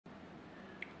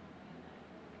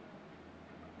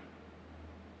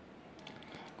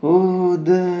Good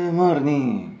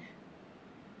morning,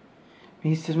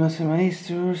 Mr. Master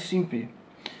Maestro,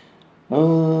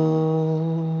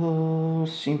 or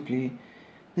simply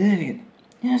David.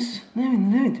 Yes,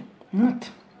 David,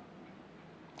 not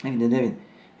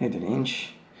David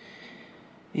Lynch.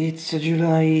 It's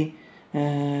July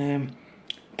 10,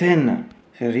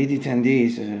 already 10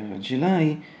 days,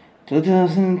 July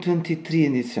 2023,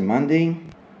 and it's a Monday.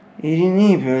 Here in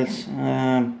Naples,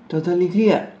 totally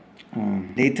clear.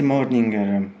 Late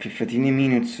morning, 15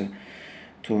 minutes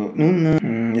to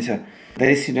noon. Yes,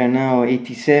 there is right now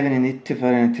 87 and 8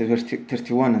 Fahrenheit,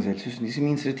 31 Celsius. This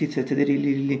means that it's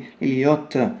really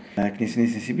hot. Like this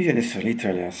beach, adesso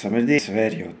literally summer day, it's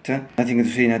very hot. Nothing to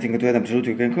say, nothing to add,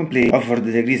 absolutely you can complain. Over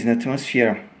the degrees in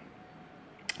atmosphere.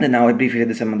 And now I briefly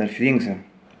read some other things.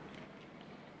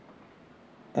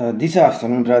 This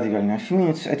afternoon, practically in a few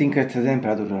minutes, I think that the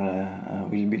temperature will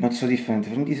be not so different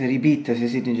from this. I repeat, as I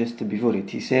said just before,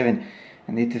 87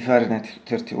 and 8 Fahrenheit,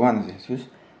 31 Celsius.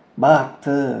 But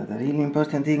the really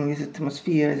important thing is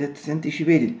atmosphere, as it's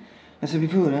anticipated. As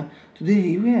before,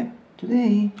 today we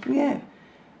have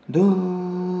those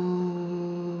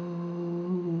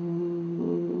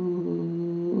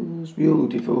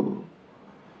beautiful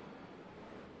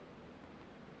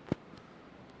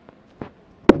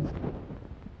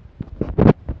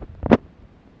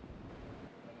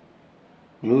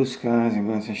blue skies and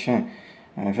going to shine.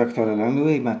 In fact, all along the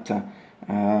way, but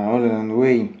all along the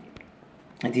way,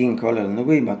 I think all along the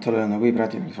way, but all along the way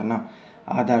practically for now,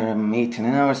 other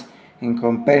 8-9 hours in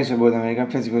comparison with American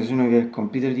friends, because you know we have a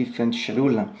completely different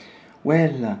schedule.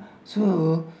 Well,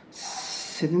 so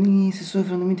se from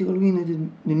the mythical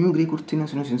wind, the new grey curtain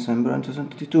sono senza Brand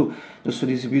 2022, also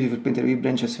this beautiful painted with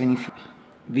branches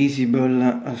visible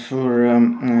for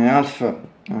Alpha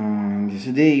this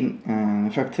day, in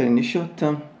fact in the shot.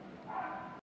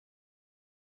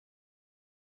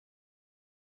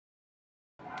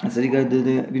 As regards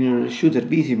the green shooter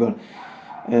visible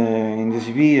in this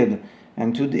period,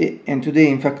 and today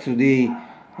in fact today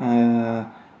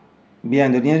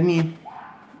behind or near me,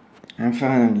 and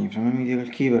finally from a mythical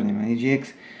keyboard my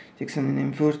GX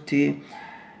 640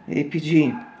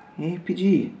 APG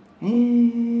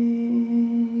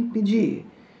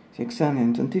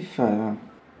 625.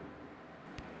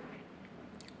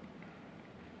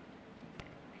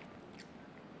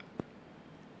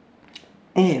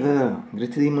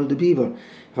 Great to all the people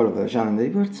follow the channel and the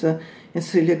reports, and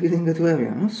really greeting to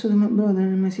everyone, also to my brother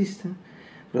and my sister,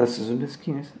 plus of the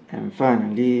skins, and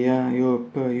finally I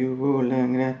hope you all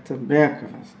great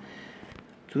breakfast.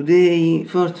 Today,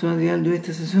 fortunately, I'll do it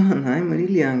as a son. I'm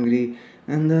really hungry,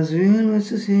 and as we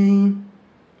always say,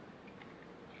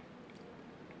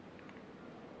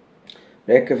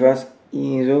 breakfast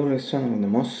is always one of the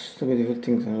most beautiful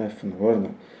things in life in the world.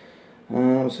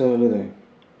 Absolutely.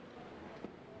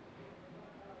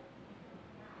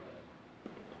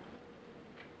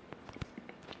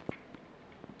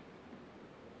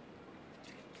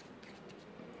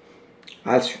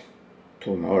 I'll see you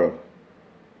tomorrow.